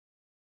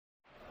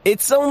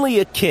It's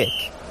only a kick,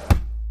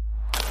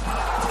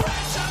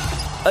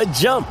 a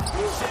jump,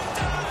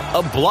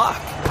 a block.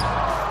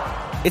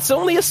 It's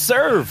only a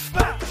serve.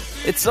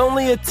 It's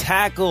only a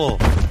tackle,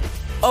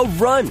 a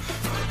run.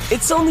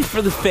 It's only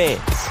for the fans.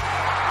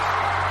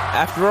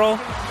 After all,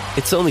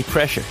 it's only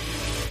pressure.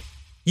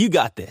 You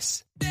got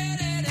this.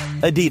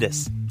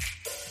 Adidas.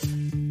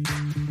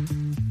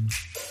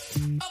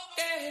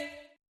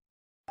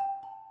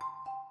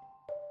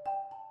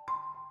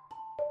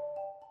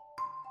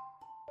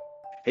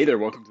 Hey there,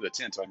 welcome to The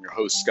Tint. I'm your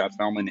host, Scott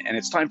Fellman, and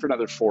it's time for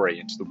another foray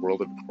into the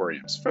world of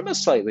aquariums from a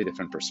slightly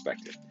different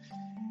perspective.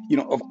 You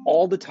know, of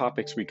all the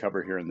topics we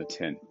cover here in The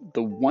Tint,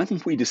 the one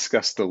we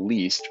discuss the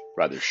least,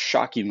 rather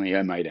shockingly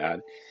I might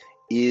add,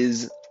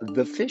 is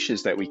the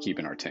fishes that we keep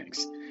in our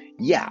tanks.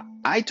 Yeah,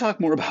 I talk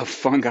more about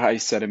fungi,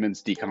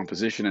 sediments,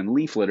 decomposition, and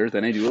leaf litter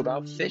than I do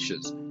about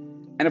fishes.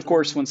 And of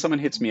course, when someone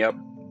hits me up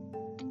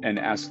and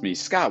asks me,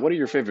 Scott, what are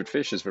your favorite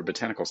fishes for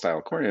botanical style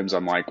aquariums?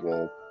 I'm like,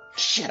 well,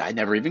 shit, I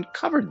never even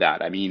covered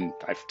that. I mean,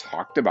 I've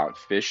talked about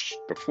fish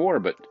before,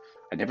 but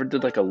I never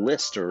did like a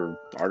list or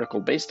article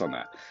based on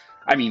that.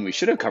 I mean, we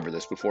should have covered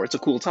this before. It's a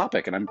cool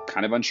topic, and I'm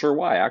kind of unsure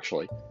why,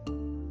 actually.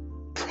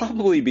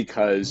 Probably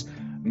because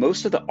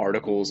most of the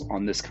articles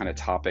on this kind of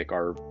topic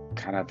are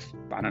kind of,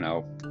 I don't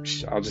know,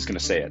 I'm just going to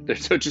say it.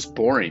 They're just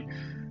boring.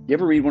 You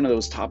ever read one of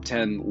those top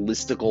 10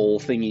 listicle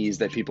thingies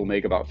that people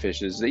make about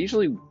fishes? They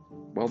usually,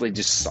 well, they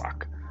just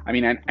suck. I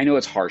mean, I know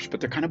it's harsh, but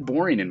they're kind of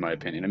boring in my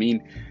opinion. I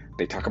mean,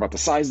 they talk about the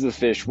size of the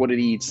fish, what it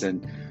eats,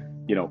 and,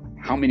 you know,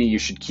 how many you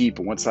should keep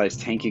and what size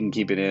tank you can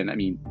keep it in. I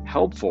mean,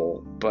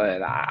 helpful,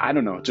 but I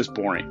don't know, just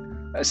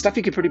boring. Stuff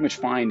you could pretty much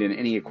find in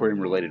any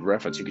aquarium-related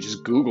reference. You could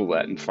just Google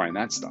that and find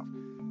that stuff.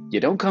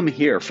 You don't come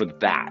here for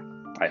that,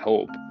 I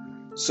hope.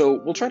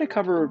 So we'll try to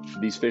cover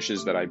these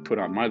fishes that I put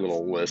on my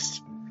little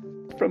list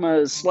from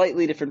a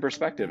slightly different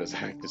perspective, as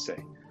I like to say.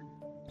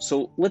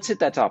 So let's hit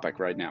that topic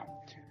right now.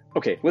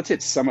 Okay, let's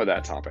hit some of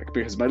that topic,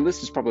 because my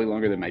list is probably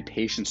longer than my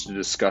patience to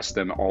discuss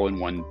them all in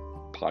one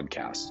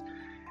podcast.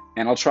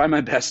 And I'll try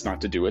my best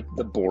not to do it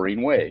the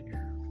boring way.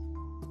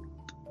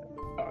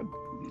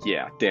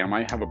 Yeah, damn,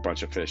 I have a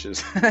bunch of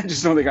fishes. I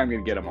just don't think I'm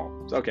going to get them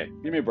all. So, okay,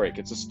 give me a break.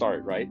 It's a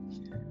start, right?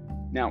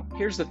 Now,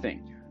 here's the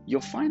thing.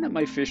 You'll find that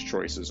my fish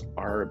choices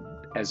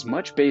are as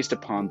much based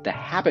upon the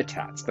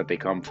habitats that they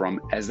come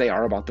from as they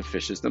are about the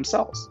fishes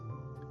themselves.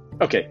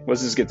 Okay,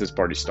 let's just get this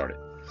party started.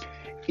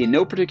 In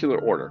no particular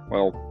order,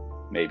 well,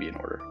 maybe in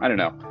order, I don't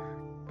know.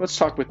 Let's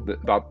talk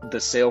about the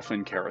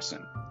sailfin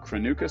kerasin,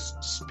 Cranuchus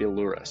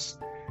spilurus.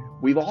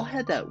 We've all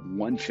had that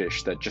one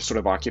fish that just sort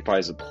of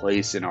occupies a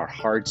place in our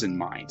hearts and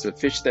minds, a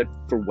fish that,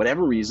 for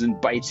whatever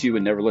reason, bites you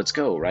and never lets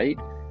go, right?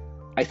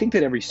 I think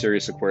that every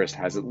serious aquarist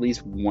has at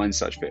least one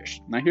such fish.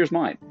 Now here's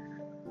mine.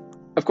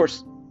 Of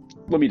course,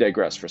 let me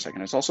digress for a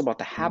second. It's also about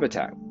the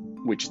habitat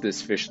which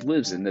this fish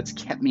lives in that's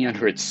kept me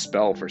under its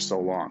spell for so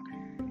long.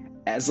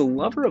 As a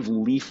lover of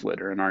leaf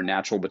litter in our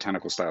natural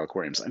botanical style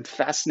aquariums, I'm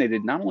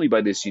fascinated not only by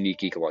this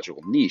unique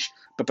ecological niche,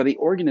 but by the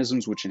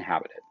organisms which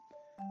inhabit it.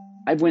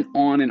 I've went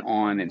on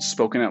and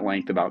spoken at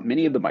length about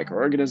many of the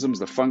microorganisms,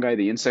 the fungi,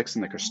 the insects,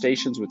 and the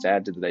crustaceans which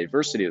add to the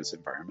diversity of this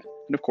environment.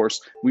 And of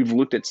course, we've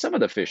looked at some of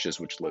the fishes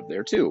which live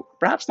there too.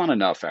 Perhaps not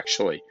enough,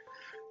 actually.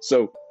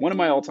 So, one of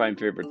my all-time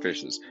favorite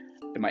fishes,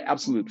 and my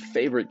absolute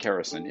favorite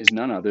kerasin, is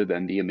none other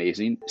than the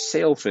amazing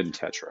sailfin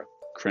tetra,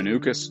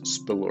 Cranuchus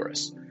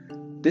spilurus.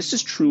 This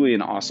is truly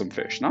an awesome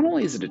fish. Not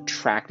only is it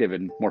attractive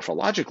and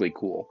morphologically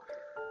cool,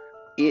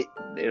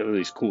 at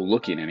least cool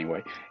looking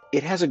anyway,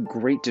 it has a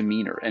great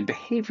demeanor and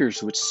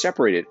behaviors which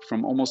separate it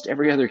from almost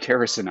every other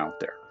kerasin out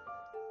there.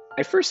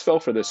 I first fell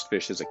for this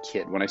fish as a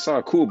kid when I saw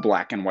a cool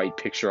black and white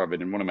picture of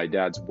it in one of my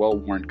dad's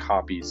well-worn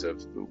copies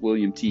of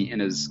William T.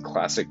 Innes'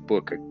 classic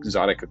book,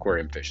 Exotic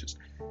Aquarium Fishes.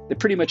 It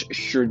pretty much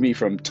assured me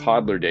from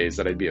toddler days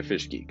that I'd be a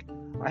fish geek.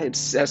 I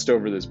obsessed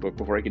over this book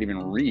before I could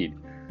even read.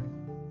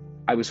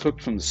 I was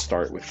hooked from the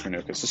start with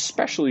Cranuchus,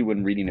 especially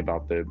when reading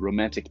about the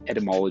romantic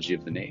etymology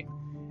of the name.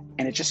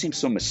 And it just seems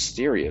so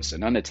mysterious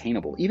and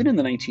unattainable, even in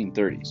the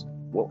 1930s.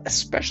 Well,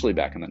 especially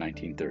back in the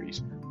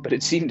 1930s. But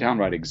it seemed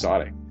downright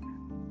exotic.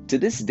 To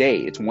this day,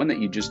 it's one that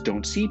you just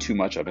don't see too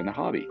much of in the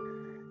hobby.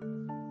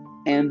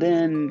 And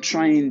then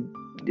tying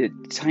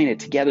it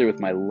together with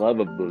my love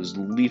of those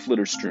leaf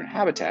litter-strewn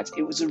habitats,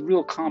 it was a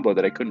real combo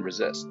that I couldn't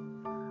resist.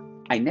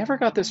 I never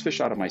got this fish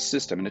out of my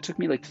system, and it took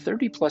me like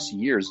 30 plus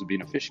years of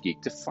being a fish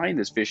geek to find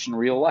this fish in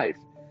real life.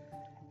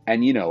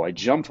 And you know, I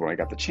jumped when I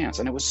got the chance,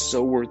 and it was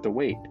so worth the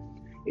wait.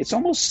 It's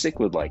almost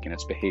cichlid-like in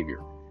its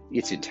behavior.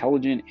 It's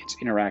intelligent, it's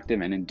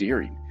interactive, and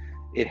endearing.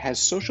 It has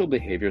social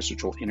behaviors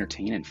which will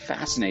entertain and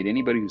fascinate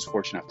anybody who's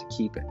fortunate enough to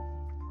keep it.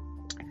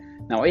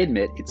 Now, I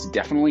admit it's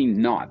definitely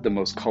not the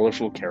most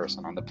colorful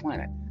kerasin on the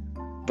planet,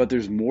 but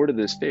there's more to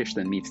this fish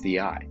than meets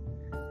the eye.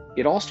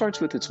 It all starts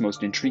with its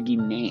most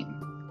intriguing name.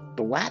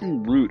 The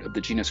Latin root of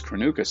the genus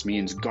Cranuchus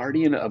means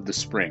guardian of the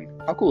spring.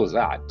 How cool is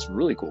that? It's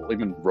really cool,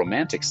 even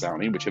romantic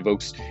sounding, which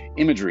evokes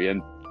imagery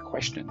and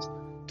questions.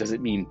 Does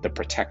it mean the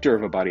protector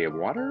of a body of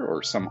water,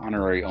 or some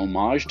honorary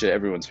homage to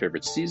everyone's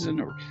favorite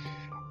season,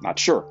 Not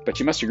sure, but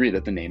you must agree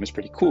that the name is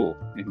pretty cool.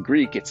 In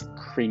Greek, it's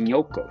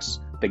Kriniokos,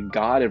 the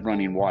god of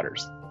running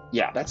waters.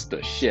 Yeah, that's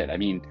the shit. I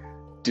mean,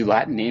 do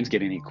Latin names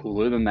get any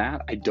cooler than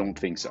that? I don't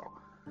think so.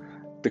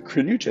 The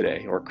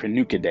Crinichidae, or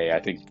Crinichidae, I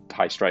think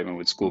Ty Streitman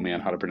would school me on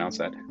how to pronounce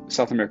that,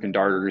 South American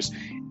darters,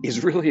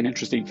 is really an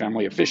interesting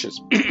family of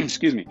fishes,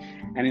 excuse me,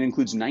 and it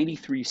includes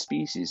 93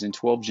 species and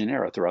 12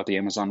 genera throughout the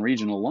Amazon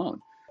region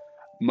alone.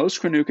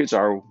 Most cranichids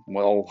are,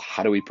 well,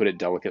 how do we put it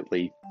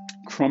delicately,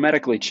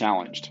 chromatically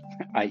challenged,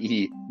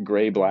 i.e.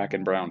 gray, black,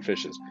 and brown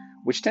fishes,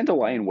 which tend to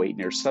lie in wait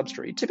near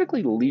substrate,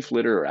 typically leaf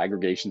litter or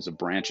aggregations of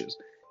branches,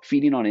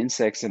 feeding on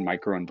insects and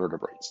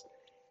microinvertebrates.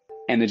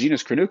 And the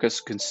genus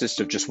Craniucus consists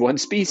of just one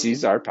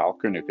species, our pal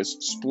Craniucus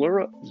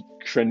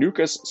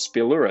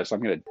spilurus.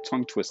 I'm going to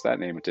tongue twist that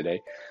name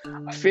today.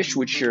 A fish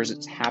which shares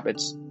its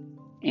habits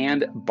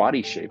and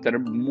body shape that are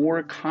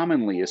more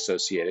commonly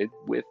associated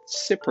with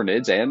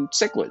cyprinids and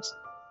cichlids.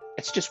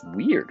 It's just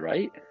weird,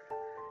 right?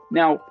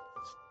 Now,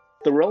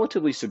 the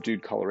relatively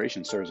subdued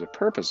coloration serves a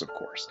purpose, of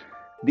course.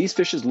 These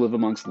fishes live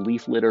amongst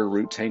leaf litter,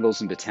 root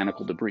tangles, and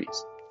botanical debris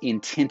in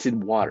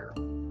tinted water,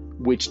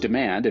 which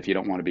demand, if you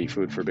don't want to be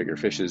food for bigger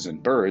fishes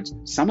and birds,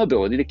 some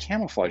ability to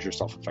camouflage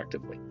yourself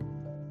effectively.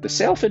 The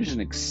sailfin is an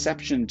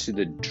exception to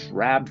the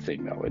drab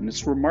thing, though, and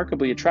it's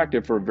remarkably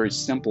attractive for a very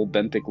simple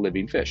benthic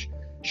living fish.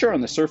 Sure,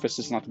 on the surface,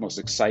 it's not the most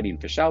exciting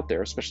fish out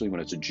there, especially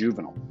when it's a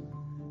juvenile,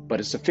 but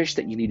it's a fish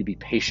that you need to be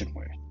patient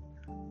with.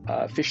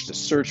 Fish to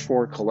search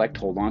for, collect,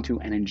 hold onto,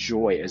 and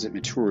enjoy as it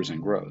matures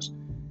and grows.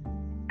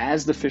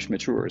 As the fish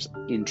matures,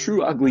 in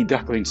true ugly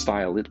duckling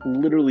style, it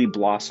literally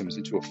blossoms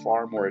into a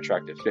far more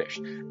attractive fish.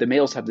 The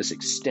males have this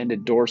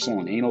extended dorsal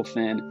and anal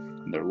fin,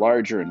 and they're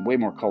larger and way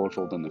more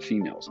colorful than the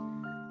females.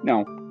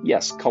 Now,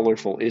 yes,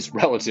 colorful is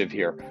relative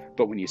here,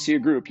 but when you see a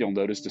group, you'll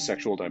notice the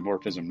sexual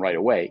dimorphism right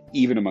away,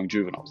 even among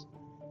juveniles.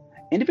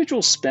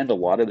 Individuals spend a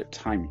lot of their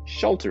time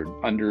sheltered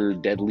under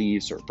dead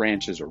leaves or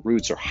branches or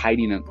roots, or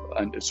hiding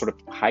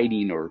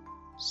or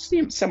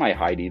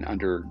semi-hiding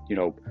under,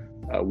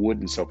 wood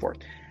and so forth.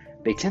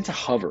 They tend to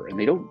hover, and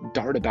they don't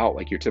dart about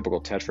like your typical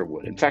tetra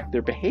would. In fact,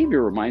 their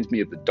behavior reminds me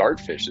of the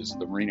dartfishes of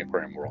the marine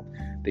aquarium world.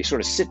 They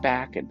sort of sit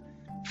back and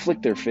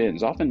flick their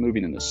fins, often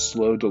moving in the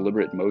slow,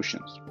 deliberate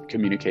motions.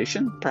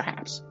 Communication?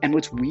 Perhaps. And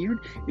what's weird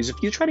is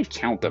if you try to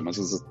count them, as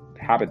is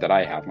a habit that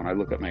I have when I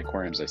look at my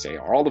aquariums, I say,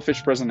 are all the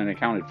fish present and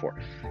accounted for?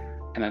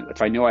 And then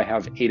if I know I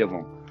have 8 of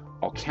them,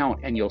 I'll count,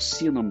 and you'll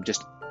see them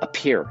just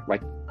appear,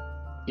 like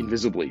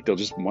invisibly.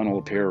 One will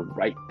appear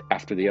right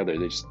after the other.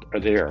 They just are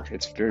there.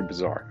 It's very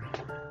bizarre.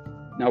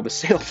 Now, the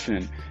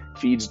sailfin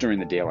feeds during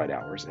the daylight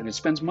hours, and it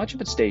spends much of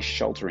its day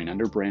sheltering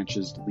under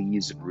branches,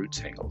 leaves, and root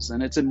tangles,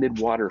 and it's a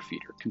mid-water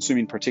feeder,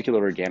 consuming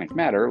particular organic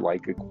matter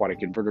like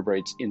aquatic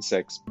invertebrates,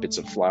 insects, bits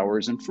of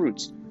flowers, and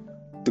fruits,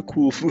 the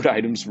cool food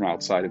items from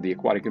outside of the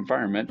aquatic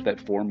environment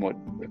that form what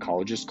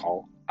ecologists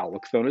call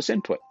allochthonous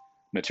input,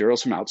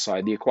 materials from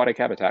outside the aquatic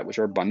habitat which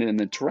are abundant in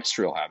the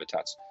terrestrial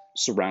habitats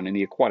surrounding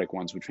the aquatic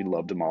ones which we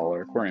love to model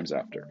our aquariums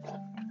after.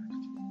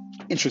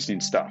 Interesting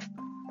stuff.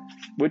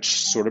 Which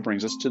sort of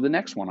brings us to the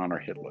next one on our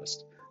hit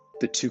list,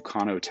 the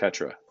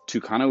Tucanotetra,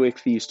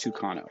 Tucanoichthys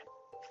tucano.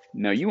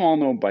 Now, you all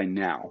know by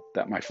now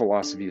that my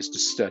philosophy is to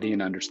study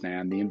and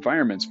understand the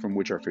environments from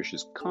which our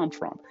fishes come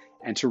from,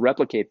 and to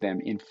replicate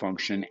them in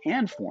function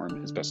and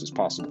form as best as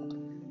possible.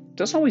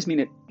 Doesn't always mean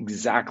it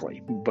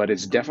exactly, but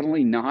it's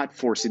definitely not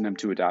forcing them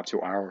to adapt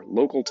to our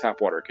local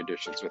tap water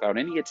conditions without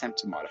any attempt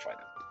to modify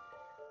them.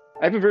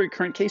 I have a very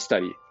current case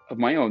study of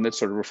my own that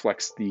sort of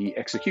reflects the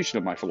execution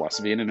of my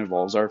philosophy, and it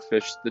involves our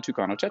fish, the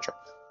Tucanotetra.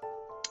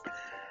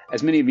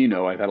 As many of you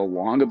know, I've had a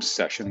long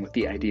obsession with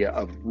the idea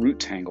of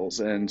root tangles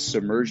and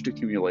submerged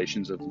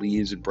accumulations of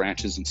leaves and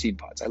branches and seed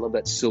pods. I love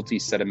that silty,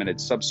 sedimented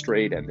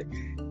substrate and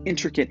the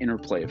intricate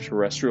interplay of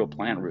terrestrial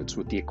plant roots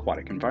with the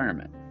aquatic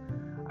environment.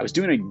 I was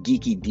doing a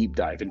geeky deep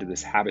dive into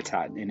this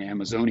habitat in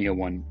Amazonia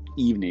one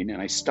evening,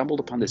 and I stumbled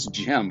upon this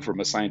gem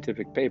from a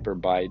scientific paper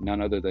by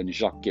none other than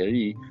Jacques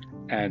Guéry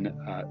and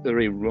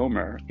Uri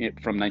Romer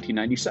from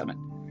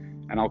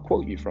 1997. And I'll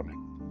quote you from it.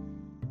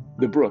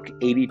 The brook,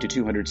 80 to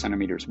 200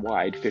 centimeters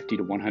wide, 50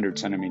 to 100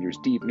 centimeters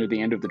deep, near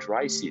the end of the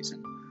dry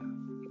season,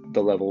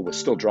 the level was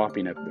still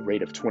dropping at the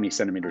rate of 20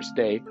 centimeters a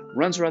day,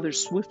 runs rather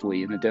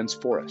swiftly in the dense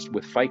forest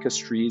with ficus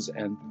trees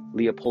and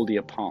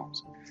Leopoldia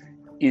palms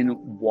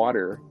in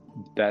water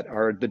that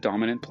are the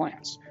dominant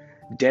plants.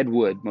 Dead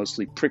wood,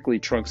 mostly prickly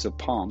trunks of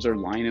palms, are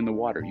lying in the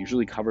water,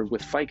 usually covered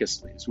with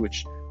ficus leaves,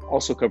 which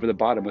also cover the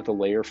bottom with a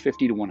layer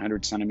 50 to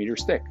 100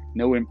 centimeters thick.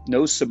 No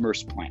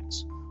submersed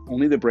plants.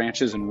 Only the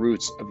branches and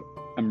roots of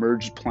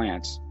emerged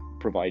plants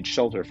provide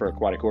shelter for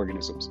aquatic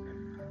organisms.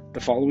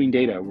 The following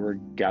data were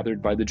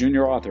gathered by the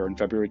junior author on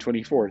February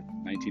 24,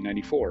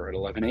 1994 at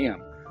 11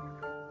 a.m.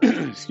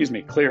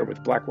 Clear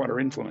with blackwater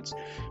influence.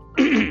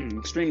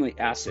 Extremely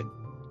acid.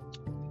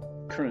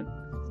 Current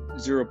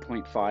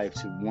 0.5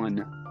 to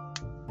 1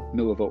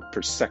 millivolt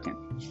per second.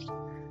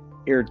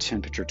 Air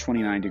temperature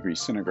 29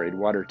 degrees centigrade,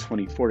 water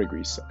 24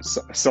 degrees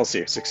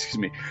Celsius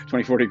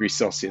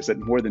at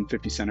more than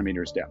 50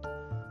 centimeters depth.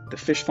 The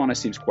fish fauna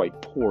seems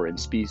quite poor in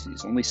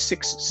species. Only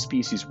 6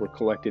 species were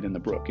collected in the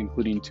brook,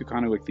 including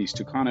Tucanoichthys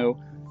tucano,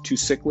 2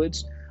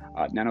 cichlids,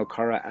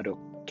 Nanocara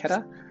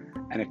adocheta,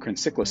 and a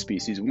Crensicola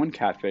species, 1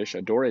 catfish,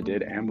 a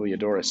Doridid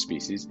amblyodorus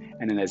species,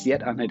 and an as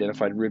yet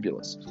unidentified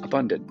rivulus.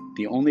 Abundant.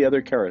 The only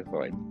other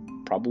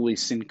charotoid, probably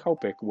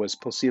syncopic, was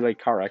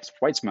Poecilocarex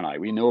weitzmanni.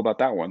 We know about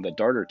that one, the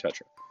darter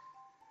tetra.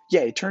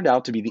 Yeah, it turned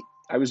out to be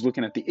I was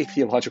looking at the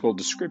ichthyological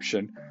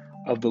description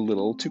of the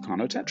little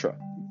Tucano tetra.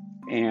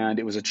 And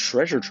it was a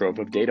treasure trove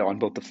of data on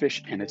both the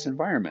fish and its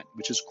environment,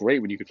 which is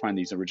great when you could find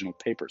these original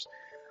papers.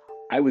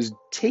 I was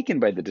taken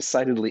by the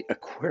decidedly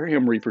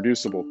aquarium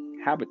reproducible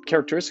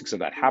characteristics of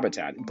that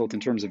habitat, both in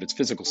terms of its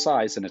physical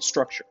size and its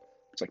structure.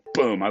 It's like,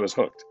 boom, I was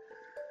hooked.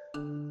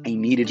 I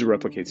needed to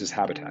replicate this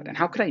habitat. And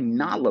how could I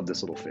not love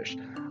this little fish?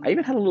 I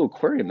even had a little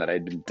aquarium that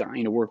I'd been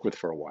dying to work with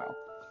for a while.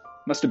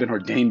 Must have been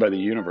ordained by the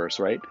universe,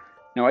 right?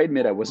 Now, I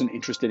admit I wasn't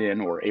interested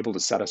in or able to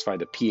satisfy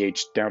the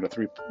pH down to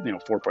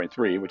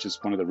 4.3, which is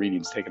one of the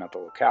readings taken at the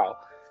locale,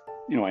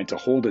 and to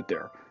hold it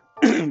there.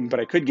 But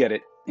I could get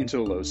it into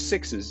the low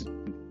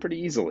 6s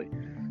pretty easily.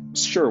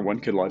 Sure, one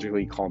could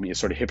logically call me a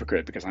sort of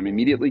hypocrite because I'm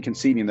immediately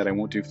conceding that I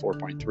won't do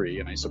 4.3,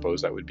 and I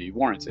suppose that would be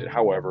warranted.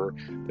 However,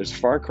 there's a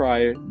far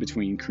cry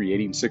between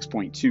creating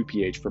 6.2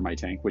 pH for my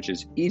tank, which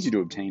is easy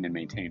to obtain and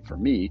maintain for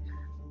me,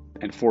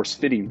 and force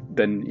fitting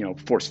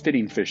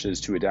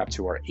fishes to adapt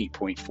to our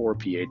 8.4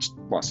 pH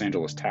Los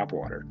Angeles tap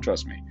water.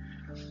 Trust me.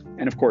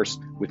 And of course,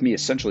 with me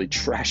essentially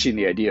trashing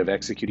the idea of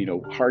executing a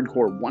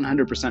hardcore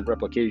 100%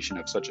 replication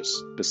of such a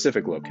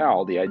specific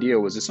locale, the idea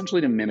was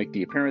essentially to mimic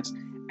the appearance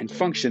and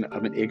function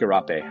of an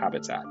Igarape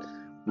habitat,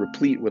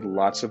 replete with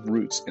lots of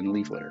roots and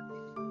leaf litter.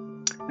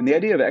 And the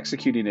idea of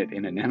executing it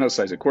in a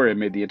nano-sized aquarium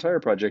made the entire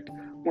project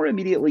more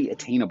immediately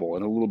attainable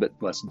and a little bit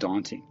less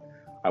daunting.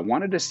 I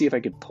wanted to see if I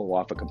could pull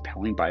off a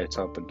compelling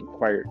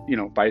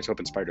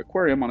biotope-inspired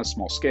aquarium on a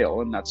small scale,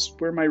 and that's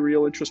where my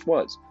real interest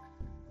was.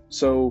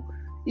 So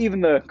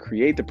even the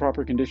create the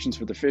proper conditions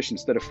for the fish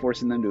instead of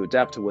forcing them to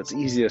adapt to what's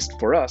easiest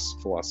for us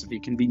philosophy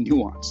can be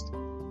nuanced.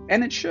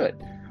 And it should.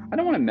 I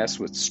don't want to mess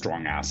with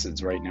strong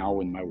acids right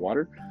now in my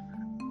water.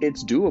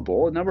 It's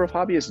doable. A number of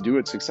hobbyists do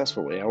it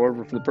successfully.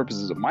 However, for the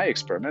purposes of my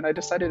experiment, I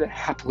decided to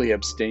happily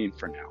abstain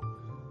for now.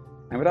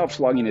 And without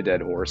flogging a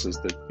dead horse, as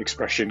the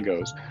expression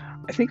goes,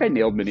 I think I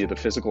nailed many of the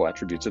physical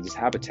attributes of this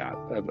habitat,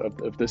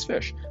 of this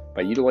fish.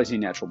 By utilizing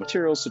natural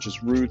materials such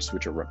as roots,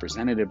 which are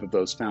representative of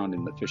those found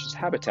in the fish's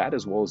habitat,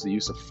 as well as the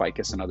use of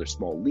ficus and other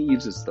small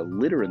leaves as the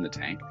litter in the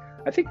tank,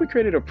 I think we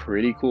created a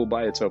pretty cool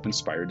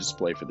biotope-inspired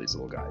display for these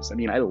little guys. I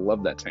mean, I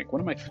love that tank. One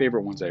of my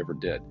favorite ones I ever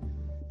did.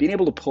 Being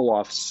able to pull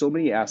off so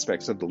many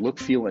aspects of the look,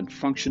 feel, and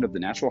function of the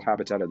natural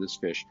habitat of this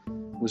fish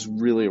was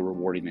really a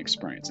rewarding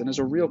experience, and is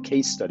a real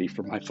case study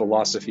for my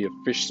philosophy of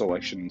fish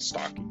selection and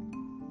stocking.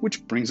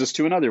 Which brings us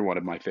to another one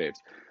of my faves,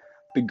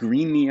 the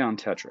green neon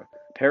tetra,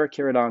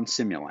 Parachaerodon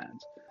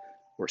simulans,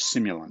 or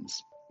simulans.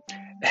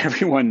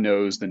 Everyone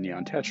knows the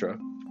neon tetra.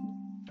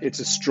 It's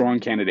a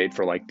strong candidate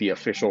for the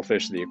official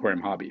fish of the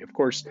aquarium hobby. Of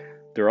course,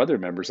 there are other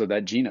members of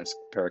that genus,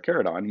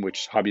 Parachaerodon,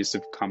 which hobbyists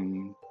have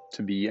come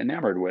to be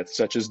enamored with,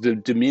 such as the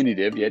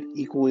diminutive yet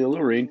equally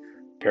alluring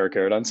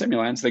Parachaerodon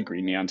simulans, the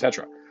green neon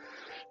tetra.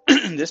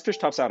 This fish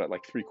tops out at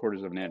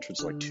 3/4 of an inch, which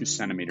is 2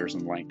 centimeters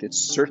in length. It's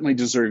certainly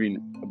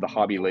deserving of the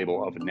hobby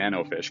label of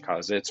nanofish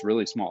because it's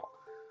really small.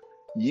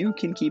 You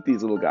can keep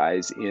these little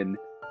guys in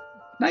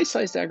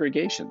nice-sized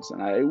aggregations, and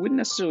I wouldn't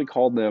necessarily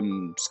call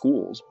them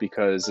schools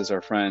because, as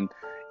our friend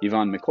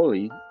Ivan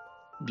Mikoli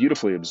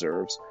beautifully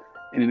observes,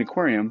 in an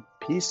aquarium,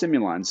 P.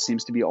 simulans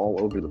seems to be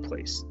all over the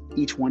place,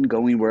 each one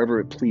going wherever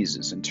it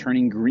pleases and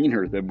turning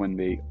greener than when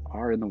they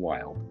are in the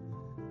wild.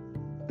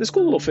 This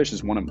cool little fish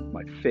is one of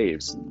my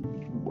faves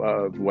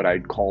of what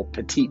I'd call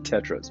petite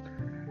tetras,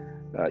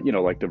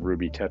 like the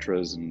ruby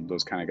tetras and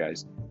those kind of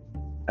guys.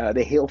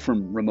 They hail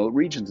from remote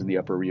regions in the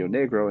upper Rio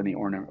Negro and the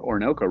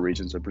Orinoco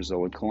regions of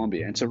Brazil and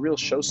Colombia, and it's a real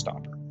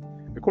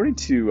showstopper. According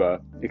to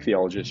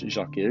ichthyologist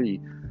Jacques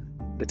Guéry,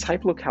 the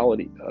type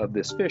locality of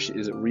this fish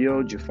is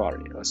Rio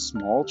Jufari, a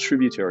small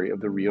tributary of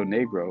the Rio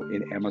Negro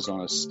in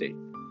Amazonas state.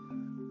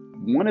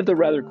 One of the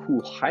rather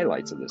cool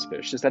highlights of this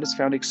fish is that it's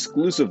found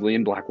exclusively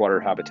in blackwater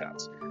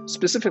habitats.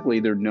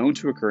 Specifically, they're known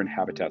to occur in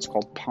habitats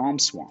called palm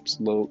swamps,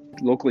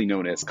 locally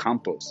known as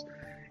campos,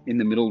 in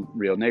the middle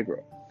Rio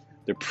Negro.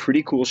 They're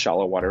pretty cool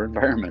shallow water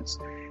environments.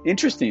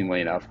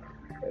 Interestingly enough,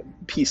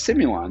 P.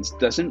 simulans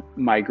doesn't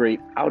migrate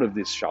out of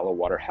these shallow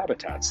water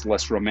habitats,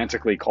 less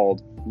romantically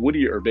called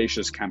woody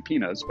herbaceous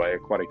campinas by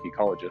aquatic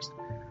ecologists,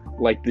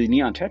 like the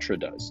neon tetra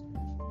does.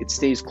 It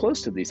stays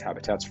close to these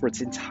habitats for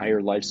its entire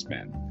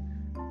lifespan.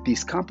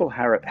 These campo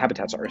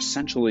habitats are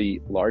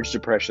essentially large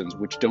depressions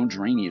which don't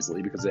drain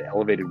easily because of the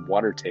elevated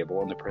water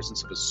table and the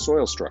presence of a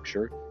soil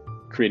structure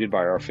created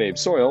by our fave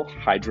soil,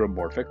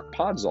 hydromorphic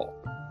podzol.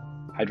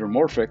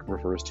 Hydromorphic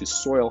refers to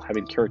soil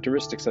having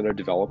characteristics that are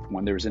developed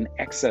when there's an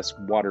excess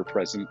water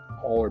present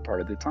all or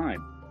part of the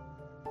time.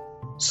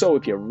 So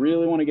if you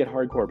really want to get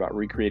hardcore about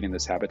recreating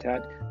this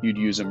habitat, you'd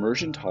use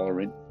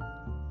immersion-tolerant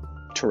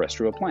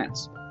terrestrial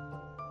plants.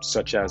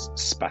 such as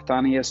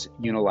Spathanius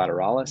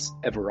unilateralis,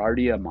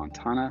 Everardia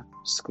montana,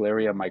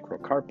 Scleria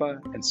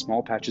microcarpa, and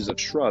small patches of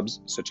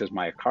shrubs such as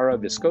Myocara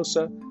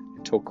viscosa,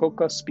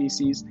 Tococa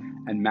species,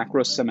 and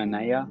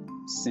Macroseminea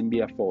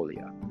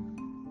cymbiafolia,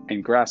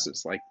 and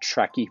grasses like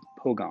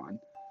Trachypogon.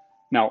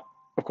 Now,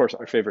 of course,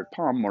 our favorite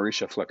palm,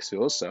 Mauritia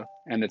flexuosa,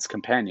 and its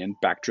companion,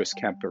 Bactris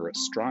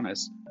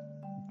camperostranus,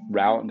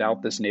 round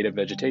out this native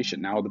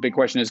vegetation. Now, the big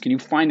question is, can you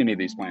find any of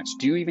these plants?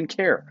 Do you even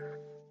care?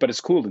 But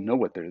it's cool to know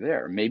what they're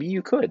there. Maybe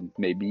you could.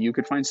 Maybe you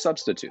could find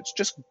substitutes.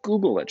 Just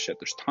Google that shit.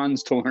 There's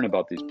tons to learn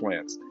about these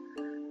plants.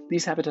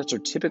 These habitats are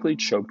typically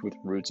choked with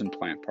roots and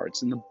plant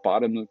parts, and the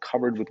bottom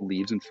covered with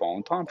leaves and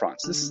fallen palm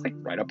fronds. This is like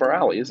right up our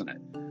alley, isn't it?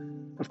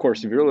 Of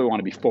course, if you really want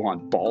to be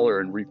full-on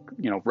baller and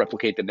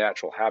replicate the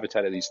natural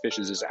habitat of these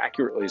fishes as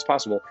accurately as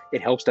possible,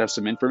 it helps to have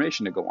some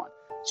information to go on.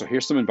 So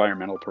here's some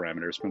environmental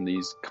parameters from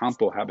these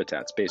compo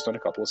habitats based on a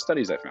couple of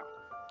studies I found.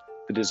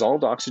 The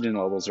dissolved oxygen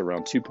levels are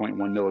around 2.1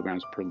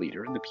 milligrams per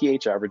liter, and the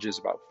pH average is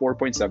about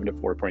 4.7 to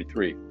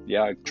 4.3.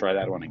 Yeah, try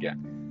that one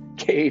again.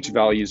 KH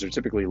values are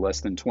typically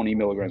less than 20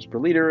 milligrams per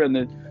liter, and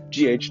the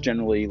GH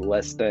generally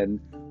less than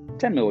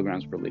 10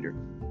 milligrams per liter.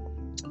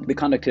 The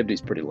conductivity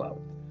is pretty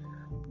low.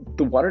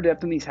 The water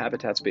depth in these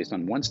habitats, based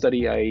on one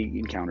study I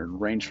encountered,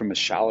 ranged from as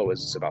shallow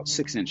as about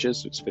 6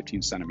 inches, which is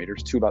 15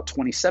 centimeters, to about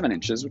 27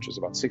 inches, which is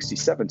about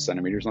 67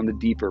 centimeters on the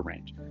deeper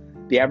range.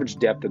 The average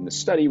depth in the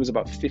study was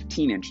about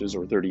 15 inches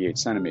or 38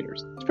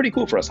 centimeters. It's pretty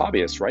cool for us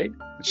hobbyists, right?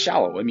 It's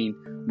shallow. I mean,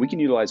 we can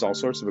utilize all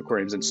sorts of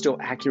aquariums and still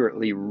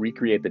accurately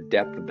recreate the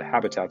depth of the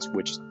habitats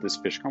which this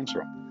fish comes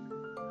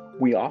from.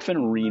 We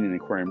often read in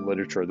aquarium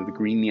literature that the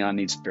green neon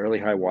needs fairly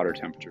high water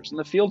temperatures, and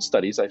the field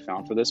studies I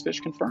found for this fish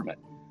confirm it.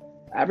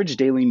 Average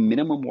daily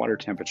minimum water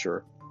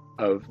temperature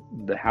of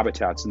the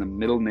habitats in the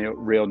middle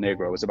Rio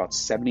Negro is about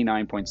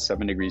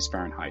 79.7 degrees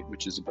Fahrenheit,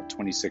 which is about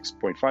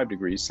 26.5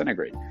 degrees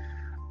centigrade.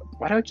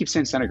 Why do I keep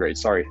saying centigrade?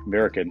 Sorry,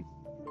 American.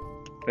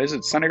 Is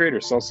it centigrade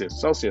or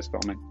Celsius? Celsius,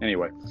 Bellman.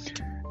 Anyway,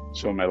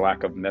 showing my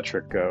lack of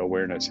metric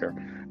awareness here.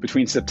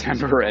 Between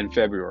September and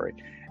February,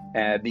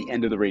 at the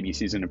end of the rainy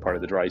season and part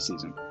of the dry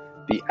season,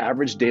 the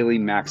average daily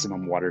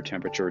maximum water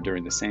temperature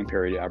during the same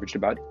period averaged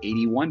about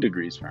 81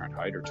 degrees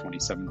Fahrenheit or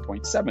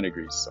 27.7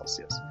 degrees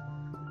Celsius.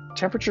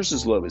 Temperatures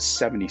as low as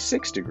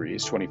 76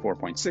 degrees,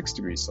 24.6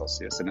 degrees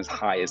Celsius, and as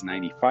high as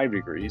 95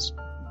 degrees,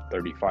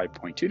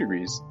 35.2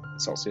 degrees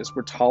Celsius,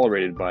 were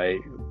tolerated by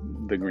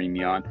the green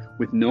neon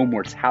with no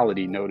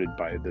mortality noted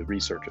by the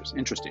researchers.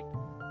 Interesting.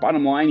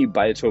 Bottom line, you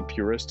biotope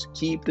purists,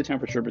 keep the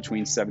temperature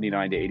between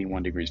 79 to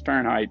 81 degrees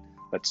Fahrenheit.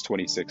 That's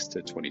 26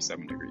 to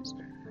 27 degrees.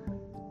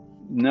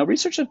 Now,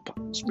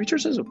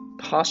 researchers have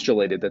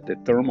postulated that the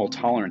thermal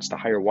tolerance to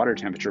higher water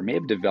temperature may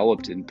have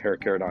developed in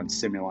Parachaerodon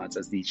simulans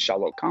as the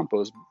shallow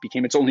compos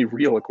became its only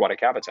real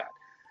aquatic habitat.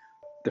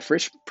 The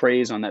fish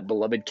preys on that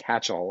beloved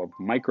catch-all of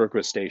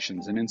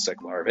microcrustaceans and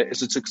insect larvae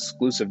as its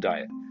exclusive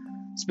diet,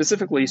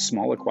 specifically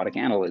small aquatic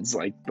annelids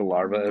like the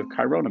larvae of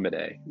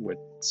Chironomidae, which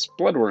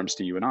bloodworms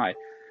to you and I,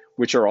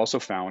 which are also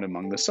found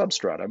among the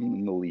substratum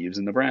in the leaves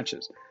and the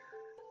branches.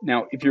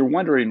 Now, if you're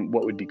wondering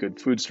what would be good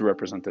foods to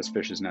represent this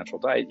fish's natural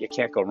diet, you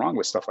can't go wrong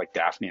with stuff like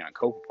Daphnia and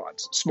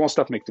copepods. Small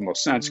stuff makes the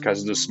most sense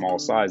because of the small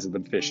size of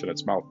the fish and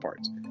its mouth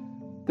parts.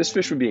 This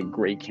fish would be a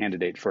great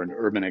candidate for an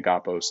urban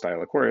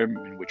agapo-style aquarium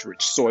in which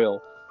rich soil,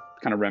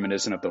 kind of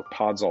reminiscent of the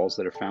podzols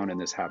that are found in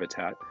this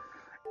habitat,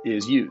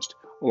 is used,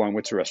 along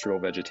with terrestrial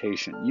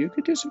vegetation. You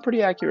could do some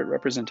pretty accurate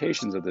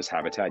representations of this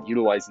habitat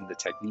utilizing the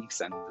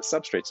techniques and the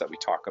substrates that we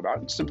talk about,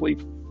 and simply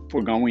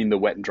foregoing the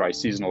wet and dry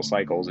seasonal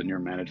cycles in your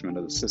management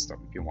of the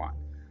system if you want.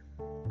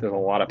 There's a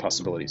lot of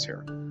possibilities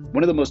here.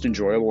 One of the most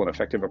enjoyable and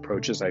effective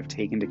approaches I've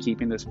taken to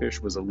keeping this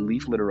fish was a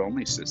leaf litter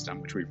only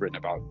system, which we've written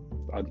about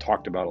and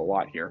talked about a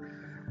lot here.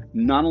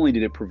 Not only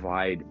did it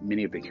provide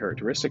many of the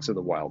characteristics of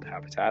the wild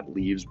habitat,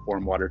 leaves,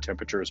 warm water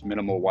temperatures,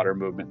 minimal water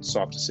movement,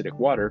 soft acidic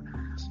water,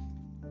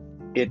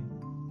 it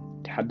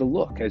had the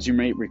look. As you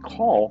may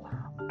recall,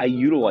 I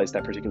utilized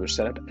that particular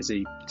setup as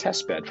a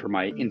test bed for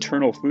my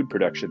internal food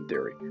production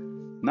theory.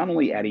 Not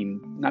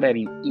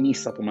adding any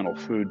supplemental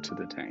food to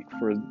the tank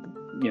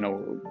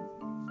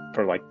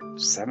for like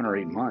 7 or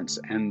 8 months,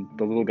 and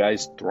the little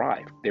guys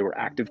thrived. They were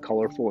active,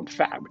 colorful, and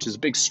fat, which is a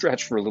big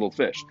stretch for a little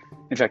fish.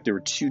 In fact, there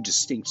were 2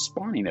 distinct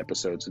spawning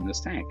episodes in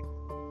this tank.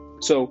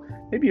 So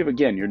maybe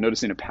you're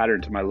noticing a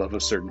pattern to my love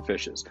of certain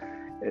fishes.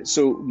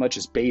 So much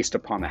is based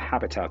upon the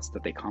habitats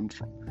that they come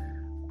from.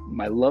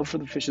 My love for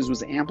the fishes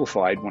was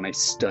amplified when I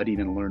studied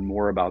and learned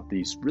more about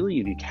these really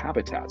unique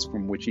habitats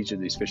from which each of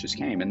these fishes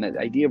came. And the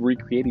idea of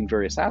recreating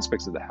various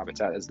aspects of the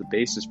habitat as the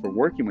basis for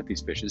working with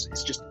these fishes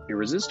is just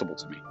irresistible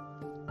to me.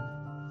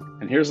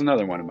 And here's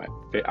another one of my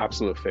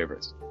absolute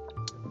favorites.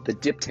 The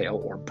diptail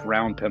or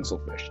brown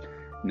pencilfish,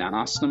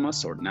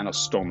 Nanostomus or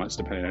Nanostomus,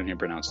 depending on how you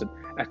pronounce it,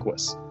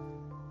 equus.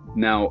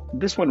 Now,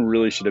 this one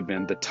really should have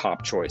been the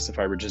top choice if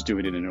I were just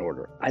doing it in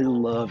order. I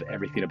love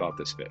everything about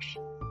this fish.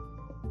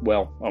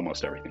 Well,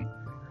 almost everything.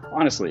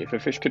 Honestly, if a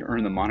fish could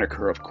earn the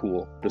moniker of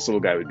cool, this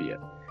little guy would be it.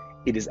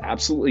 It is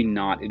absolutely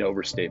not an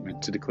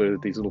overstatement to declare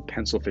that these little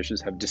pencil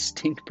fishes have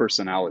distinct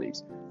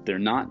personalities. They're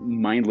not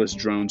mindless,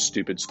 drone,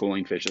 stupid,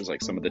 schooling fishes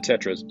like some of the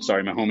tetras.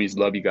 Sorry, my homies,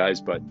 love you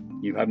guys, but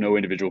you have no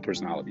individual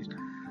personalities.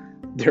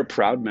 They're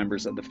proud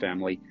members of the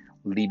family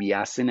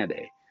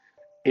Libiacinidae.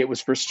 It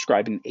was first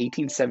described in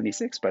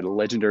 1876 by the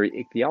legendary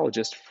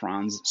ichthyologist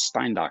Franz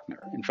Steindochner.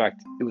 In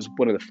fact, it was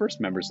one of the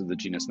first members of the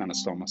genus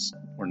Nanostomus,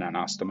 or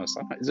Nanostomus.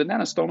 Is it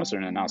Nanostomus or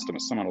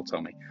Nanostomus? Someone will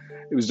tell me.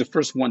 It was the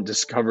first one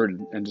discovered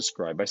and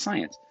described by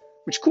science,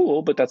 which is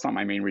cool, but that's not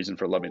my main reason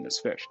for loving this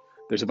fish.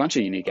 There's a bunch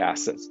of unique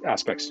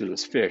aspects to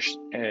this fish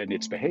and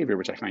its behavior,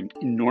 which I find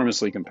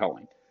enormously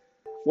compelling.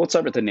 Well, let's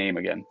start with the name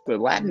again. The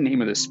Latin name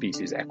of this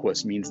species,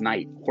 equus, means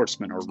knight,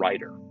 horseman, or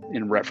rider,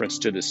 in reference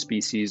to the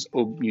species'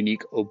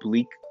 unique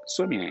oblique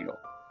swimming angle.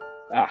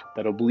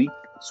 That oblique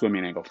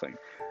swimming angle thing.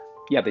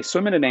 Yeah, they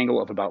swim at an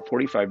angle of about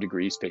 45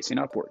 degrees facing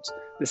upwards.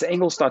 This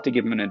angle is thought to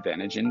give them an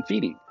advantage in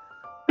feeding.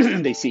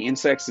 They see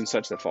insects and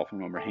such that fall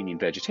from overhanging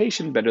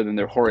vegetation better than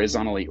their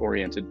horizontally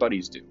oriented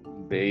buddies do.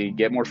 They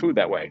get more food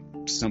that way.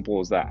 Simple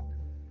as that.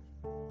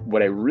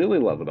 What I really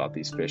love about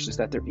these fish is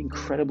that they're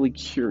incredibly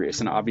curious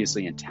and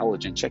obviously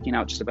intelligent, checking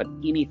out just about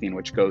anything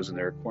which goes in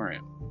their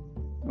aquarium,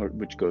 or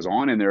which goes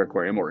on in their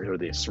aquarium or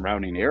the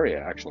surrounding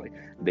area, actually.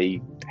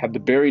 They have the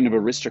bearing of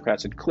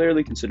aristocrats and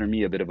clearly consider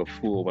me a bit of a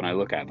fool when I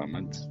look at them.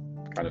 It's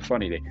kind of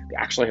funny. They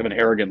actually have an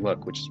arrogant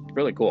look, which is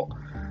really cool.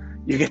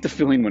 You get the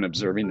feeling when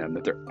observing them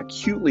that they're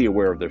acutely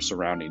aware of their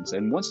surroundings,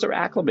 and once they're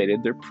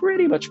acclimated, they're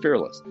pretty much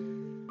fearless.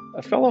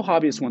 A fellow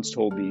hobbyist once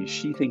told me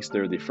she thinks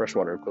they're the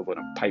freshwater equivalent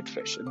of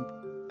pipefish, and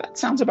that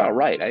sounds about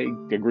right. I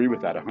agree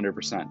with that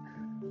 100%.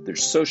 They're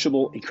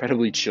sociable,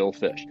 incredibly chill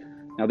fish.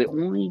 Now,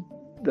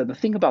 the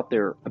thing about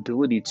their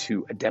ability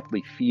to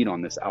adeptly feed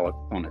on this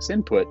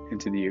input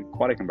into the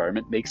aquatic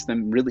environment makes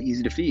them really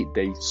easy to feed.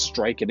 They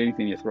strike at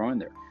anything you throw in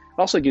there. It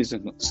also gives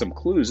them some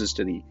clues as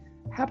to the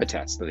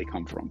habitats that they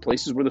come from,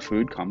 places where the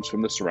food comes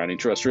from the surrounding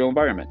terrestrial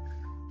environment.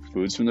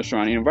 Foods from the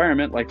surrounding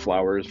environment, like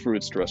flowers,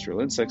 fruits,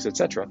 terrestrial insects,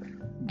 etc.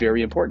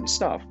 Very important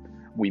stuff.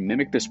 We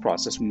mimic this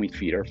process when we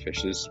feed our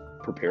fishes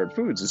prepared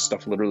foods. This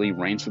stuff literally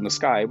rains from the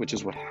sky, which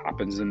is what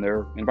happens in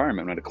their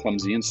environment when a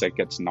clumsy insect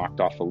gets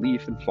knocked off a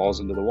leaf and falls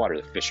into the water.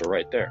 The fish are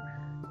right there.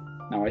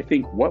 Now, I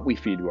think what we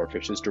feed to our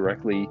fishes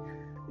directly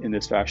in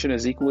this fashion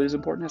is equally as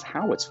important as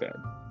how it's fed.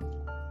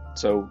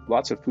 So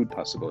lots of food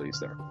possibilities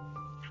there.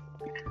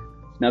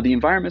 Now, the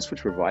environments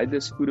which provide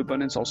this food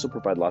abundance also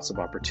provide lots of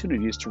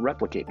opportunities to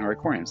replicate in our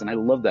aquariums, and I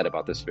love that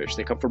about this fish.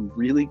 They come from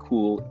really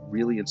cool,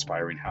 really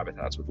inspiring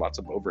habitats with lots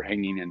of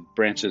overhanging and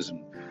branches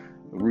and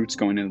roots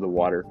going into the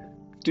water.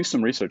 Do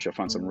some research, you'll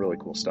find some really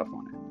cool stuff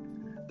on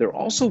it. They're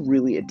also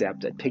really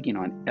adept at picking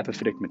on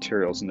epiphytic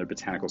materials in their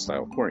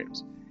botanical-style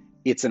aquariums.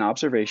 It's an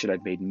observation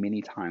I've made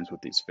many times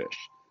with these fish.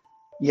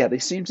 Yeah, they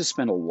seem to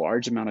spend a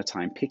large amount of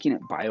time picking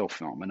at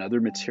biofilm and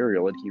other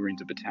material adhering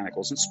to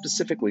botanicals, and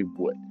specifically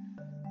wood.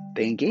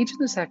 They engage in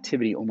this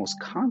activity almost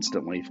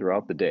constantly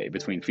throughout the day,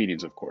 between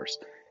feedings, of course.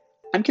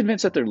 I'm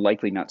convinced that they're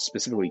likely not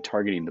specifically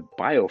targeting the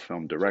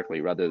biofilm directly.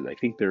 Rather, I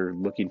think they're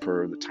looking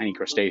for the tiny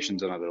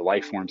crustaceans and other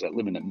life forms that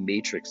live in the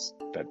matrix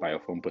that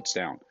biofilm puts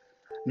down.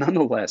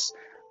 Nonetheless,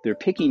 their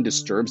picking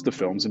disturbs the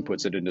films and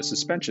puts it into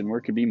suspension where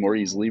it can be more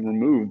easily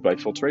removed by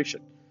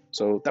filtration.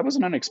 So that was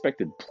an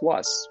unexpected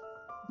plus,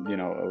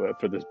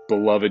 for this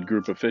beloved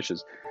group of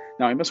fishes.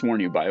 Now, I must warn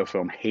you,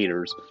 biofilm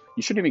haters,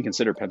 you shouldn't even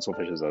consider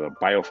pencilfish as a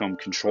biofilm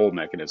control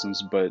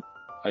mechanisms, but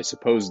I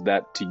suppose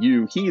that to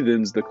you,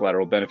 heathens, the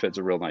collateral benefit's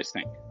a real nice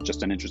thing.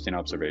 Just an interesting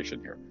observation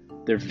here.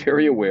 They're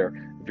very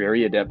aware,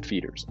 very adept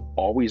feeders,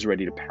 always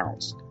ready to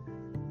pounce.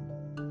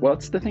 Well,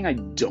 it's the thing I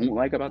don't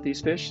like about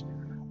these fish.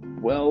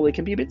 Well, they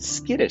can be a bit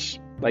skittish.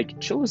 Like,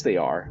 chill as they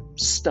are,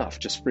 stuff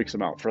just freaks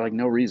them out for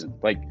no reason.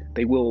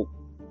 They will,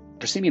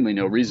 for seemingly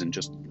no reason,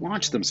 just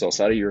launch themselves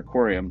out of your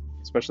aquarium,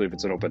 especially if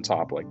it's an open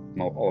top like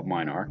all of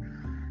mine are,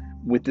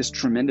 with this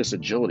tremendous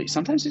agility.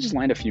 Sometimes they just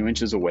land a few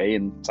inches away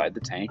inside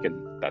the tank,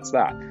 and that's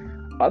that.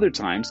 Other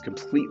times,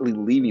 completely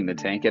leaving the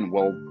tank, and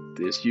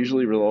this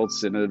usually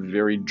results in a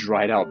very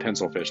dried out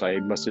pencilfish. I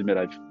must admit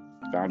I've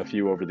found a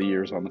few over the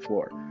years on the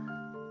floor.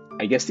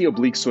 I guess the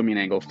oblique swimming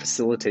angle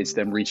facilitates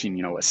them reaching,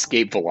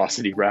 escape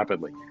velocity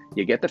rapidly.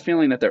 You get the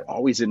feeling that they're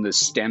always in this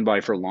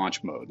standby for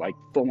launch mode, like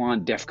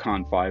full-on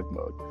DEFCON 5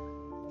 mode.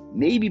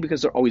 Maybe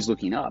because they're always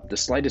looking up, the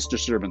slightest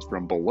disturbance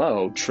from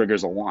below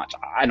triggers a launch.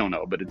 I don't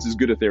know, but it's as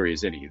good a theory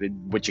as any.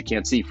 What you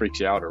can't see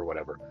freaks you out or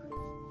whatever.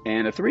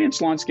 And a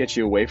 3-inch launch gets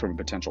you away from a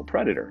potential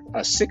predator.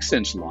 A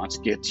 6-inch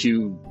launch gets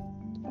you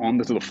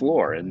onto the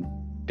floor. And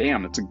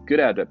damn, it's a good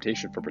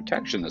adaptation for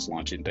protection, this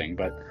launching thing.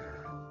 But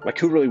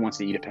who really wants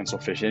to eat a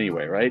pencilfish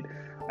anyway, right?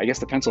 I guess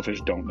the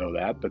pencilfish don't know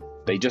that, but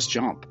they just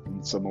jump.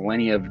 So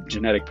millennia of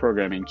genetic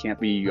programming can't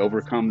be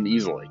overcome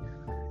easily.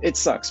 It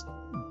sucks,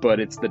 but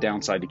it's the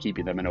downside to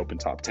keeping them in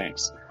open-top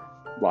tanks.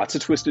 Lots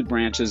of twisted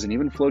branches and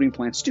even floating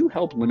plants do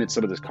help limit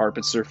some of this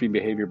carpet surfing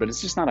behavior, but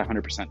it's just not a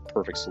 100%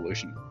 perfect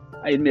solution.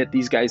 I admit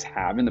these guys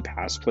have in the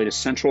past played a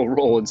central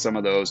role in some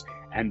of those,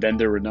 and then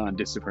there were none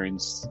disappearing,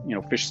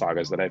 fish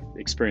sagas that I've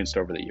experienced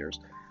over the years.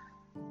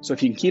 So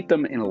if you can keep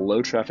them in a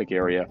low traffic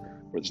area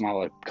where there's not a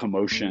lot of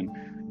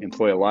commotion,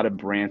 employ a lot of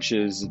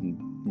branches and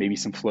maybe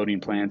some floating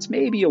plants,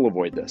 maybe you'll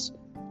avoid this.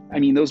 I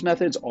mean, those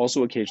methods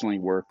also occasionally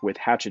work with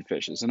hatchet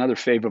fishes, another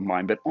fave of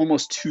mine, but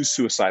almost too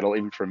suicidal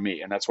even for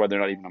me. And that's why they're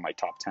not even on my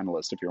top 10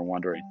 list, if you're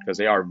wondering, because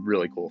they are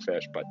really cool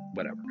fish, but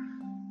whatever.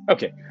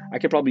 Okay, I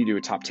could probably do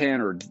a top 10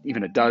 or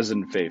even a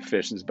dozen fave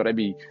fishes, but I'd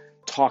be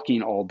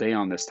talking all day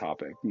on this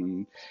topic.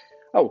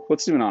 Oh,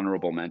 let's do an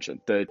honorable mention.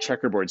 The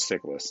checkerboard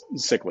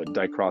cichlid,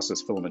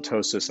 Dicrossus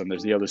filamentosus, and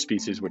there's the other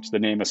species, which the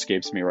name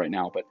escapes me right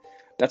now, but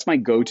that's my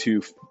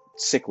go-to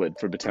cichlid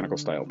for botanical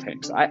style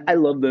tanks. I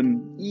love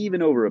them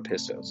even over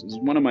Apistos. As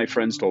one of my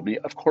friends told me,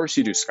 of course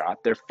you do, Scott.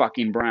 They're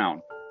fucking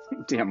brown.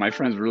 Damn, my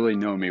friends really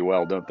know me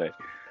well, don't they?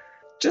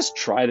 Just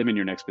try them in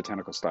your next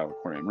botanical style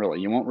aquarium, really.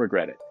 You won't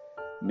regret it.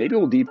 Maybe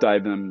we'll deep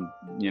dive them,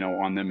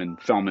 on them in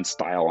Fellman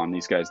style on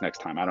these guys next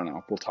time. I don't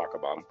know. We'll talk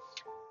about them.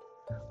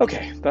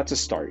 Okay, that's a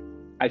start.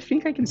 I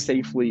think I can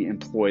safely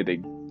employ the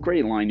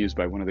great line used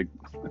by one of the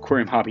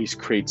Aquarium Hobby's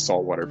great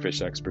saltwater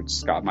fish experts,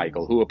 Scott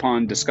Michael, who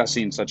upon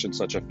discussing such and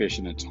such a fish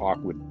in a talk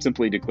would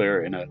simply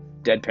declare in a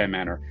deadpan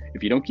manner,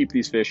 if you don't keep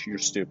these fish, you're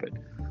stupid.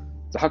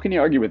 So how can you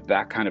argue with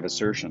that kind of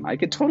assertion? I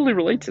could totally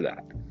relate to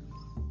that.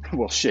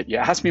 Well, shit, you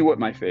asked me what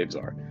my faves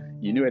are.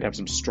 You knew I'd have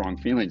some strong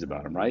feelings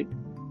about them, right?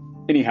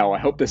 Anyhow, I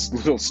hope this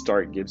little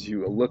start gives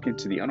you a look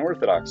into the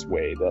unorthodox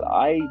way that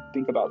I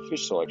think about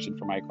fish selection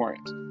for my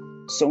aquariums.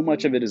 So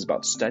much of it is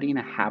about studying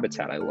a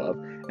habitat I love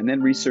and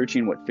then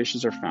researching what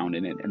fishes are found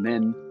in it and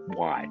then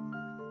why.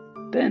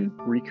 Then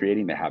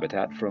recreating the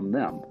habitat from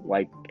them,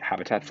 like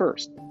Habitat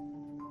First.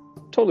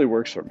 Totally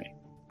works for me.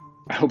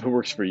 I hope it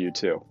works for you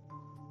too.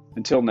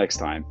 Until next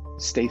time,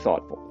 stay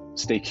thoughtful,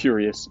 stay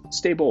curious,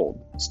 stay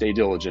bold, stay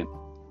diligent,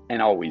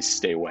 and always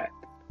stay wet.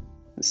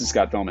 This is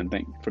Scott Fellman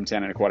from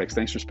Tannin Aquatics.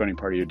 Thanks for spending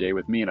part of your day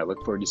with me, and I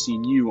look forward to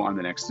seeing you on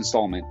the next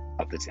installment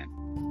of The Tin.